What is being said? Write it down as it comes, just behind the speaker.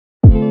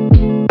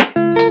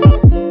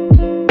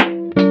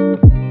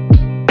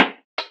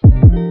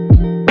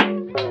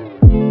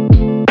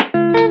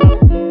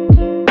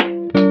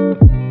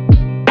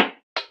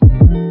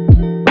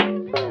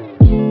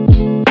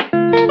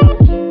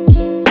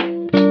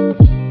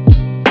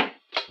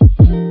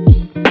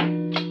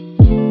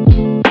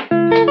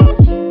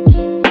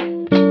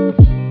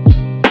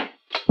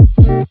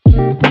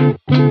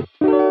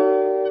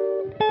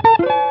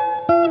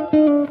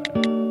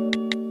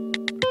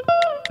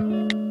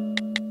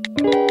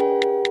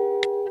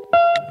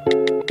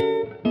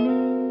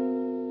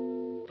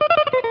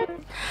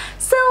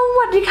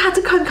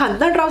ขอ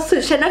ต้อนรั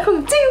บสู่ช่องของ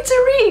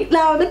Gingerie อีกแ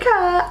ล้วน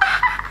ะค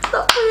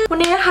ะวัน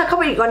นี้นะคะก็เ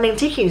ป็นอีกวันหนึ่ง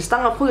ที่ขิงจะต้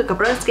องมาพูดเกี่ยวกับ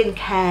เรื่องสกิน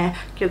แคร์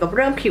เกี่ยวกับเ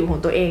รื่องผิวขอ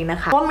งตัวเองน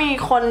ะคะว่ามี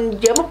คน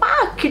เยอะ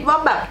มากๆคิดว่า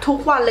แบ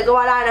บทุกวันเลยก็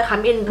ว่าได้นะคะ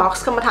มีอินบ็อ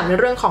กซ์เข้ามาถามใน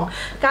เรื่องขอ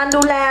งการ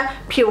ดูแล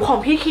ผิวข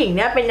องพี่ขิง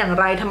เนี่ยเป็นอย่าง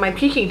ไรทำไม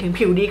พี่ขิงถึ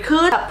งผิวดี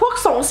ขึ้นแบบพวก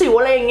สงสิ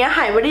วอะไรอย่างเงี้ยห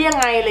ายไปได้ยัง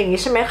ไงอะไรอย่างเ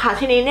งี้ยใช่ไหมคะ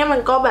ทีนี้เนี่ย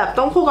มันก็แบบ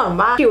ต้องพูดก่อ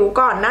นว่าผิ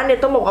วก่อนหน้านี้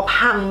ต้องบอกว่า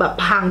พังแบบ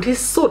พังที่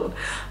สุ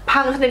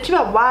ดพังชนิดที่แ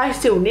บบว่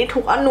าสิว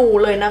นี่ทุก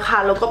อนูเลยนะ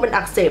คะแล้วก็เป็น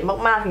อักเสบ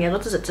มากๆอย่างเงี้ยก็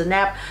จะ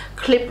แน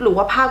บคลิปหรื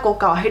อว่าภาพเ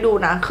ก่าๆ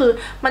ให้ดูนะคือ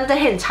มันจ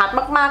ะเห็นชัด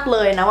มากๆเล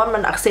ยนะว่า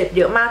มันอักเสบเ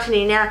ยอะมากที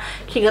นี้เนี่ย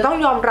ขิงก็ต้อ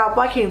งยอมรั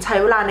บว่าขิงใ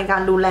ช้เวลาใน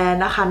การดูแ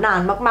ลนะคะน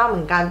านมากๆเห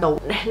มือนกันแต่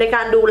ใน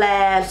การดูแ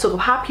ลสุข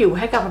ภาพผิว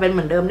ให้กลับมาเป็นเ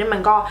หมือนเดิมเนี่ย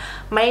มั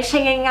นก็ไม่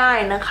ใช่ง่า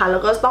ยๆนะคะแล้ว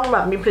ก็ต้องแบ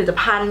บมีผลิ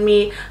ตภัณฑ์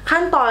มี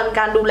ขั้นตอ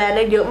นการดูแล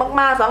เนี่ยเยอ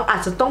ะมากๆแล้วอ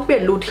าจจะต้องเปลี่ย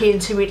นรูทีน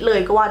ชีวิตเ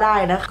ลยก็ว่าไ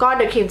ด้นะก็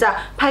เดี๋ยวขิงจ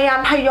ะพยา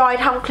ยามทยอ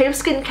ยทำคลิ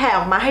ปสกินแ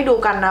คร์ออกมา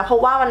ให้ดูกันนะเพรา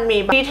ะว่ามั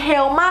นมีดีเ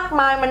ทลมา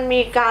กมายมั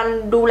นมีก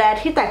ารดูแล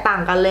ที่แตกต่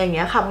างกันเลยอย่างเ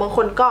งี้ยค่ะบาง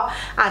คนก็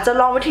อาจจ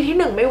ะลองวิธีที่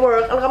1ไม่เวิ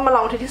ร์กแล้วก็มาล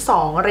องวิธีที่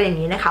2อะไรอย่า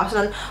งงี้นะคะเพราะฉ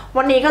ะนั้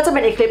นวันนี้ก็จะเป็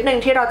นอีกคลิปหนึ่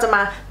งที่เราจะม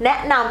าแ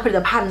นะนำผลิต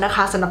ภัณฑ์นะค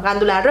ะสำหรับการ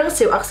ดูแลเรื่อง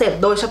สิวอักเส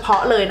บโดยเฉพา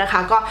ะเลยนะคะ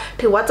ก็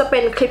ถือว่าจะ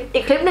เป็นคลิป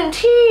อีกคลิปหนึ่ง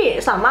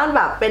ที่สามารถแ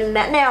บบเป็นแน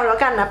ะแนวแล้ว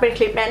กันนะเป็นค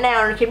ลิปแนะแน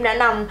วคลิปแนะ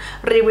นำ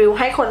รีวิ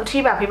วให้คน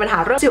ที่แบบมีปัญห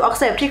าเรื่องสิวอักเ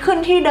สบที่ขึ้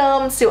นที่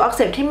เดิมสิวอัก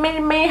เสบที่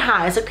ไม่ห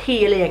ายสั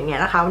กทีอะไรอย่างเงี้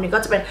ยนะคะวัน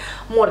นี้ก็จะเป็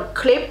นหมว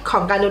ดคลิปข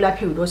องการดูแ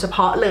ลผิวโดยเฉพ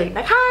าะเล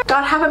ยนะค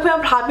ะก็ถ้าเพื่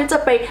อนๆพร้อมที่จ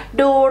ะไ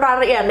ปดูราย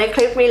ละเอียดในค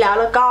ลิปนี้แล้ว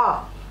ก็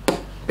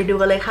ไปดู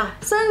กันเลยค่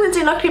ะซึ่งจริ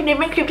งๆแล้วคลิป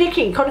นี้เป็นคลิปที่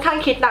ขิงค่อ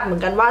นข้างคิดหนักเหมือน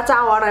กันว่าจะ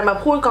เอาอะไรม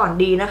าพูดก่อน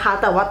ดีนะคะ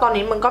แต่ว่าตอ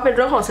นนี้มันก็เป็นเ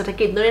รื่องของเศรษ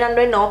ฐกิจด้วยนั่น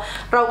ด้วยเนาะ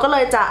เราก็เ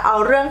ลยจะเอ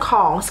าเรื่อ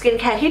งของสกิน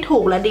แคร์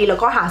ที่ถูกและดีแล้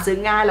วก็หาซื้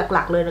อง่ายห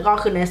ลักๆเลยแล้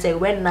วก็คือในเซ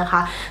เว่นนะ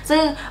คะ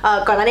ซึ่ง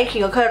ก่อนหน้า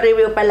นี้ขิงก็เค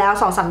ยรีวิวไปแล้ว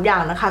 2-3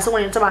 อย่างนะคะซึ่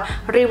งวันนี้จะม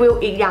ารีวิว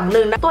อีกอย่าง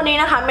หนึ่งนะตัว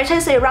นี้นะคะไม่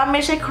ใช่เซรั่มไ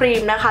ม่ใช่ครี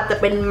มนะคะแต่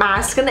เป็น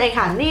มาสก์กันเอ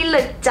งค่ะนี่เ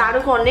ลยจ้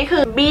าทุกคน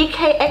นี่คือ BK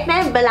Acne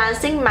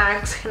Balancing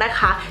Mask นะ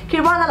คะคิ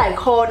ดว่าหลาย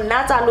ๆค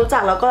นน่าจะ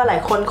รู้จักแล้วก็หลาย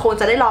คนคง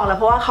จะได้ลองแล้ว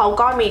เพราะว่าเข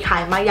าก็มีข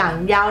ายมาอย่า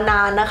งยาว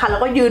นานนะคะแล้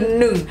วก็ยืน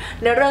หนึ่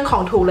งในเรื่องข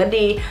องถูกและ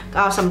ดี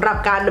สำ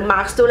หรับการม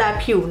าร์คดูแล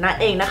ผิวนั่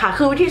นเองนะคะ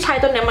คือวิธีใช้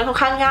ตัวนี้มันค่อ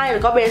นข้างง่ายแล้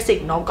วก็เ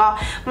บสิกเนาะก็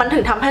มั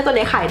นถึงทำให้ตัว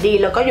นี้ขายดี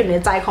แล้วก็อยู่ใน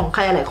ใจของใ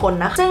ครหลายคน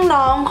นะซึ่ง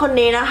น้องคน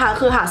นี้นะค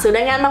ะคือหาซื้อ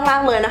ได้ง่ายมาก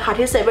ๆเลยนะคะ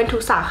ที่เซเว่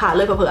นทุกสาขา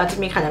เลยเผื่อๆอาจจะ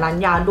มีขายในร้า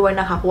นยาด้ว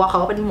ยนะคะเพราะว่าเขา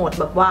ก็เป็นโหมด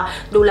แบบว่า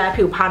ดูแล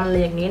ผิวพรรณอะไ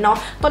รอย่างนี้เนา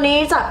ะตัว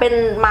นี้จะเป็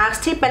นม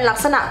าร์คที่เป็นลัก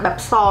ษณะแบบ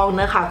ซอ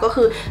งนะค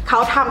ะก็คือเข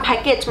าทำแพ็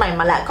กเกจใหม่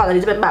มาแล้วก่อนอั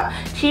นนี้จะเป็นแบ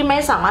บที่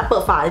ไม่สามารถเปิ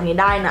ดฝาอย่าง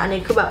นี้ได้นะอันนี้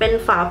คือแบบเป็น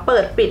ฝา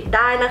เปิดปิดไ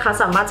ด้นะคะ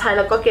สามารถ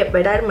ใช้แล้วก็เก็บไ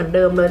ว้ได้เหมือนเ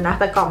ดิมเลยนะ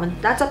แต่ก่อนมัน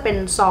น่าจะเป็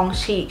นซอง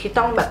ฉีกที่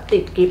ต้องแบ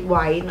บติดกิฟต์ไ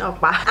ว้นะออ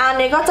กปะอัน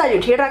นี้ก็จะอ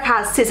ยู่ที่รา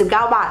คา49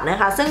 บาทน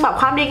ะคะซึ่งแบบ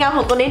ความดีงามข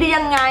องตัวนี้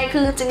ได้ยังไง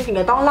คือจริงๆขิ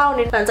งจะต้องเล่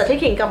านิดหลังจากที่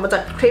ขิงกลับมาจ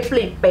ากทริป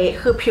รีเป๊ะ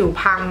คือผิว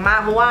พังมาก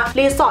เพราะว่า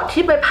รีสอร์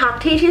ทที่ไปพั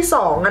กที่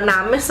2น้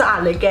ำไม่สะอา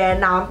ดเลยแก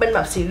น้ำเป็นแ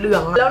บบสีเหลื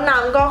องแล้วน้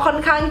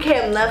ำก็ค่อนข้างเ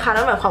ค็มนะค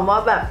ะนั่นหมายควา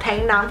มว่าแบบแ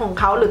ทงน้ำของ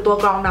เขาหรือตัว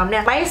กรองน้ำเ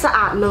นี่ยไม่สะอ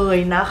าดเล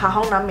ยนะค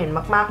ะห้องน้ำเหม็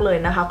นมากๆเลย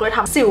นะคะก็เลยท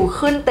ำสิว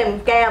ขึ้นเต็ม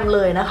แก้มเล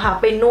ยนะค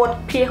ะไปน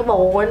วดพี่เขาบอ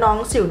กว่าน้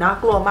องสิวน่า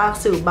กลัวมา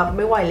กสิวแบบไ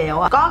ม่ไหวแล้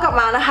วอะก็กลั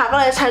บมานะค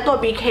ะก็เลยใช้ตัว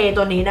BK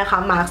ตัวนี้นะ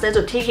คะมาร์คใ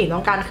นจุดที่ขิงต้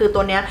องการคือตั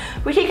วเนี้ย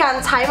วิธีกา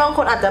รใช้บา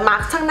งคนอาจจะมาร์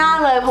คข้างหน้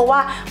าเลยเพรา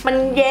ะว่ามั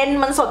นเย็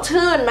นมันสด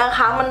ชื่นนะ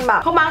คะมันแ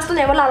บบเพราะมาร์คตั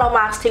วนี้เวลาเร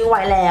ามาร์คทิ้ง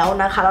ไว้แล้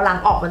วนะคะแล้วล้า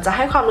งออกมันจะใ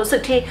ห้ความ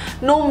รู้สึก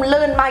ที่นุ่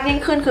มลื่นมากยิ่ง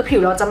ขึ้นคื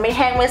อผิวเราจะไม่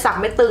แห้งไม่สัก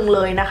ไม่ตึงเล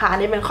ยนะคะอัน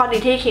นี้เป็นข้อดี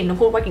ที่ขิงต้อง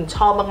พูดว่าขิงช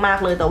อบมา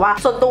กๆเลยแต่ว่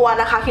าส่วนตัว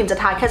นะคะขิงจ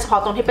ะทาแค่เฉพา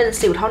ะตรงที่เป็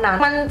นสิวเท่านั้น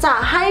มันจ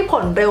ะให้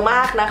ผลเร็ว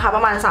มากนะคะป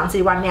ระมาณ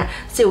 3-4 วันเนี่ย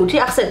สิวที่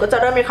อักเสบก็จะ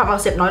เริ่มมีความอัก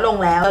เสบน้อยล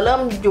งแล้วเ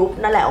ริ่มยุ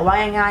บนั่นแหละว่า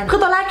ง่ายๆคือ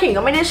ตอนแรกขิ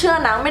งก็ไม่ได้เชื่อ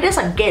นะไม่ได้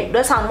สังเกตด้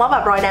วยซ้ำว่าแบ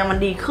บรอยแดงมัน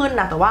ดีขึ้น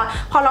นะแต่ว่า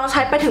พอลองใ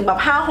ช้ไปถึงแบบ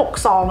 5-6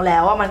 ซองแล้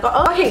วมัน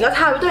ก็ขิ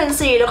งก็ทาวิตามิน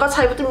ซีแล้วก็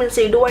ใช้วิตามิน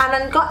ซีด้วยอั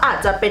นนั้นก็อ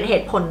าจจะเป็นเห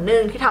ตุผลหนึ่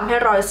งที่ทำ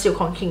ให้รอยสิ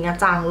วของขิ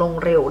งจางลง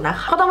เร็วนะ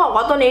คะก็ต้องบอ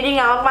กว่าตัวนี้ดี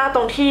งามมากๆต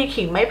รง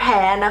ที่ขิงไม่แ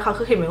พ้นะคะ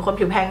คือขิงเป็นคน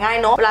ผิวแพ้ง่าย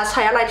เนาะเวลา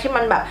ใช้อะไรที่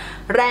มันแบบ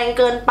แรงเ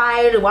กินไ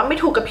ปหรือว่า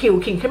ไม่ถูกกับผิว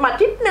ขิงขึ้นม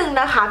านิดนึ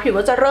งนะคะผิว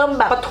ก็จะเริ่มแ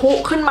บบปะ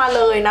ทุขึ้นมาเล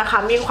ยนะค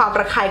ะมีควา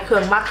มระคายเคือ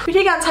งมากวิ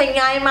ธีการใช้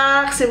ง่าย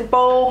มาก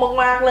simple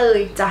มากๆเล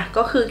ยจ้ะ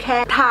ก็คือแ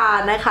ค่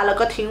ทานะคะแล้ว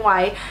ก็ทิ้ง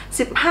ไว้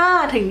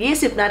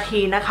 15-20 นา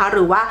ทีนะคะ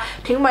หรือว่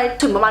าทิ้งไว้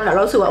ถึงประมาณแบบ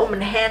เราสึกว่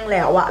ามันแห้ง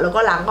แล้วอะแล้วก็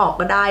ล้างออ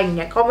กก็ได้อย่างเ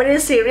งี้ยก็ไม่ได้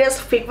ซีเรีย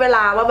สฟิกเว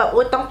ลาว่าแบบ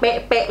ต้อง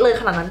เป๊ะเล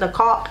ยขนาดนั้นแต่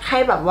ก็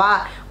แค่แบบว่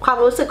าควา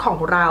มรู้สึกข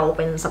องเราเ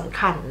ป็นส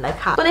ำคัญนะ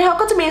คะตัวนี้เข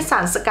าก็จะมีส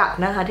ารสกัด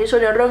นะคะที่ช่ว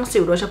ยในเรื่อ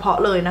งสิวโดยเฉพาะ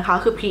เลยนะค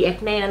ะคือ P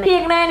Acne นั่นเอง P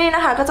Acne นี่น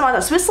ะคะก็จะมาจ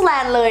ากสวิตเซอร์แ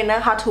ลนด์เลยน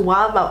ะคะถือว่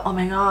าแบบ oh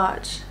my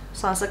god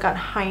สารสกั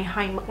ดไ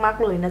ฮมาก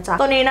ๆเลยนะจ๊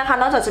ะตัวนี้นะค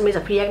ะนอกจากจะมีจ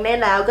าก P Acne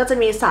แล้วก็จะ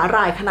มีสา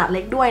หร่ายขนาดเ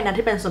ล็กด้วยน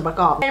ะที่เป็นส่วนปร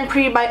ะกอบเป็น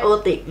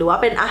prebiotic หรือว่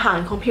าเป็นอาห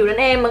ารของผิวนั่น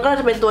เองมันก็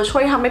จะเป็นตั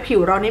วช่วยทำให้ผิ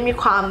วเรา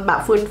นี่มีความแ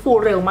บบฟื้นฟู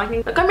เร็วมากยิ่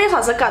งแล้วก็มีส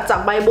ารสกัด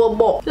จากใบบัว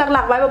บก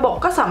หลักๆใบบัวบก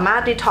ก็สามา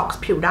รถ detox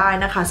ผิวได้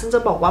นะคะซึ่งจะ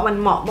บอกว่ามั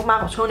นเหมาะมา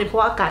กๆกับช่วงนี้เพรา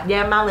ะว่าอากาศแ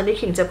ย่มากเลย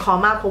ที่ขิงเจ็บคอ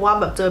มากเพราะว่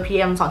าแบบเจอ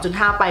PM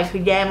 2.5 ไปคื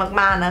อแย่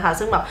มากๆนะคะ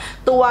ซึ่งแบ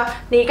บตัว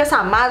นี้ก็ส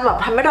ามารถแบบ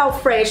ทำให้เรา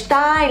fresh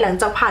ได้หลั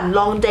งจากผ่าน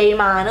long day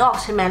มานึกออก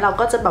ใช่ไหมเร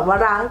าก็จะแบบว่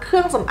าล้างเครื่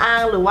องสำ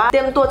อางหรือว่า เต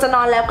รียมตัวจะน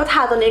อนแล้วก็ท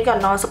าตัวนี้ก่อน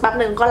นอนสักแป๊บ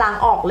หนึ่งก็ล้าง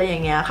ออกเลยอย่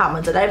างเงี้ยค่ะมั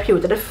นจะได้ผิว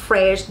จะได้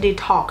fresh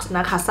detox น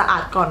ะคะสะอา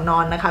ดก่อนนอ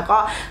นนะคะก็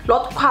ล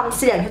ดความ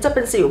เสี่ยงที่จะเ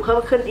ป็นสิวเพิ่ม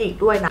ขึ้นอีก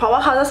ด้วยนะเพราะว่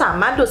าเขาจะสา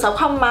มารถดูดซับ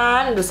ความมั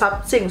นดูดซับ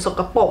สิ่งส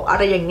กปรกอะ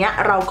ไรอย่างเงี้ย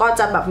เราก็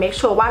จะแบบ make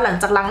sure ว่าหลัง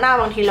จากล้างหน้า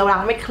บางทีเราล้า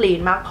งไม่ clean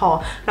มากพอ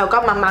เราก็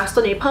มา mask ตั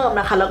วนี้เพิ่ม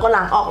นะคะแล้วก็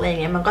ล้างออกอะไรอย่า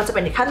งเงี้ยมันก็จะเป็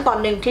นอีกขั้นตอน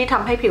หนึ่งที่ท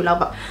ำให้ผิวเรา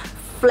แบบ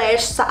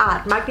fresh สะอาด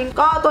มากยิ่ง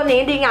ก็ตัวนี้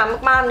ดีงาม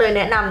มากๆเลยแ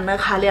นะนำนะ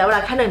คะระยะเวล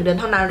าแค่1 เดือน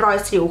เท่านั้นรอย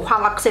สิวควา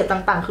มอักเสบ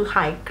ต่างๆคือห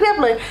ายเกลี้ยง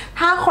เลย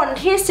ถ้าคน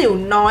ที่สิว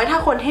น้อยถ้า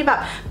คนที่แบบ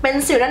เป็น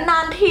สิวนา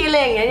นๆทีอะไร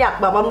อย่างเงี้ยอยาก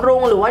แบบบำรุ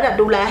งหรือว่าอยาก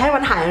ดูแลให้มั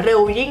นหายเร็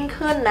วยิ่ง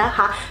ขึ้นนะค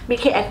ะมี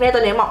เคแอคเน่ตั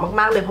วนี้เหมาะ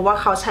มากๆเลยเพราะว่า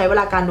เขาใช้เว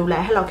ลาการดูแล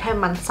ให้เราแค่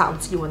มัน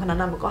3-4 วันเท่านั้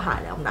นมันก็หาย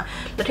แล้วนะ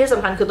และที่ส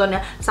ำคัญคือตัว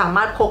นี้สาม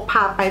ารถพกพ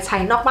าไปใช้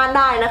นอกบ้านไ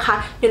ด้นะคะ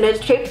อยู่ใน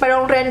ทริปไปโร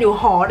งเรียนอยู่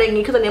หออะไรอย่าง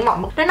งี้คือตัวนี้เหมาะ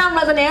แนะนำเล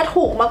ยตัวนี้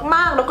ถูกม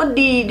ากๆแล้วก็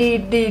ดี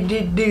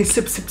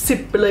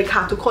10ไปเลยค่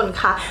ะทุกคน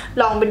ค่ะ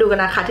ลองไปดูกัน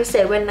นะคะที่เซ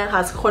เว่นนะค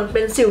ะคนเ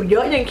ป็นสิวเย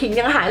อะอย่างขิง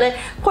ยังหายเลย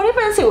คนที่เ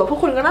ป็นสิวแบบพวก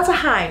คุณก็น่าจะ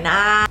หายนะ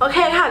โอเค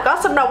ค่ะก็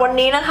สำหรับวัน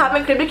นี้นะคะเป็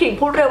นคลิปที่ขิง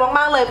พูดเร็วม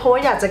ากๆเลยเพราะว่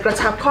าอยากจะกระ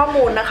ชับข้อ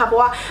มูลนะคะเพรา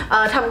ะว่า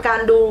ทำการ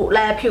ดูแล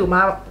ผิวม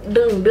า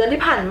1 เดือน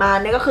ที่ผ่านมา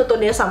เนี่ยก็คือตัว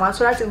นี้สามารถ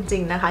ช่วยได้จริ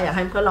งๆนะคะอยากใ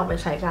ห้เพื่อนลองไป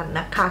ใช้กันน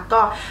ะคะ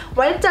ก็ไ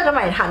ว้เจอกันให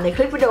ม่ในค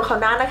ลิปวิดีโอคราว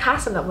หน้านะคะ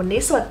สำหรับวันนี้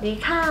สวัสดี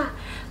ค่ะ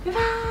บ๊าย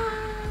บาย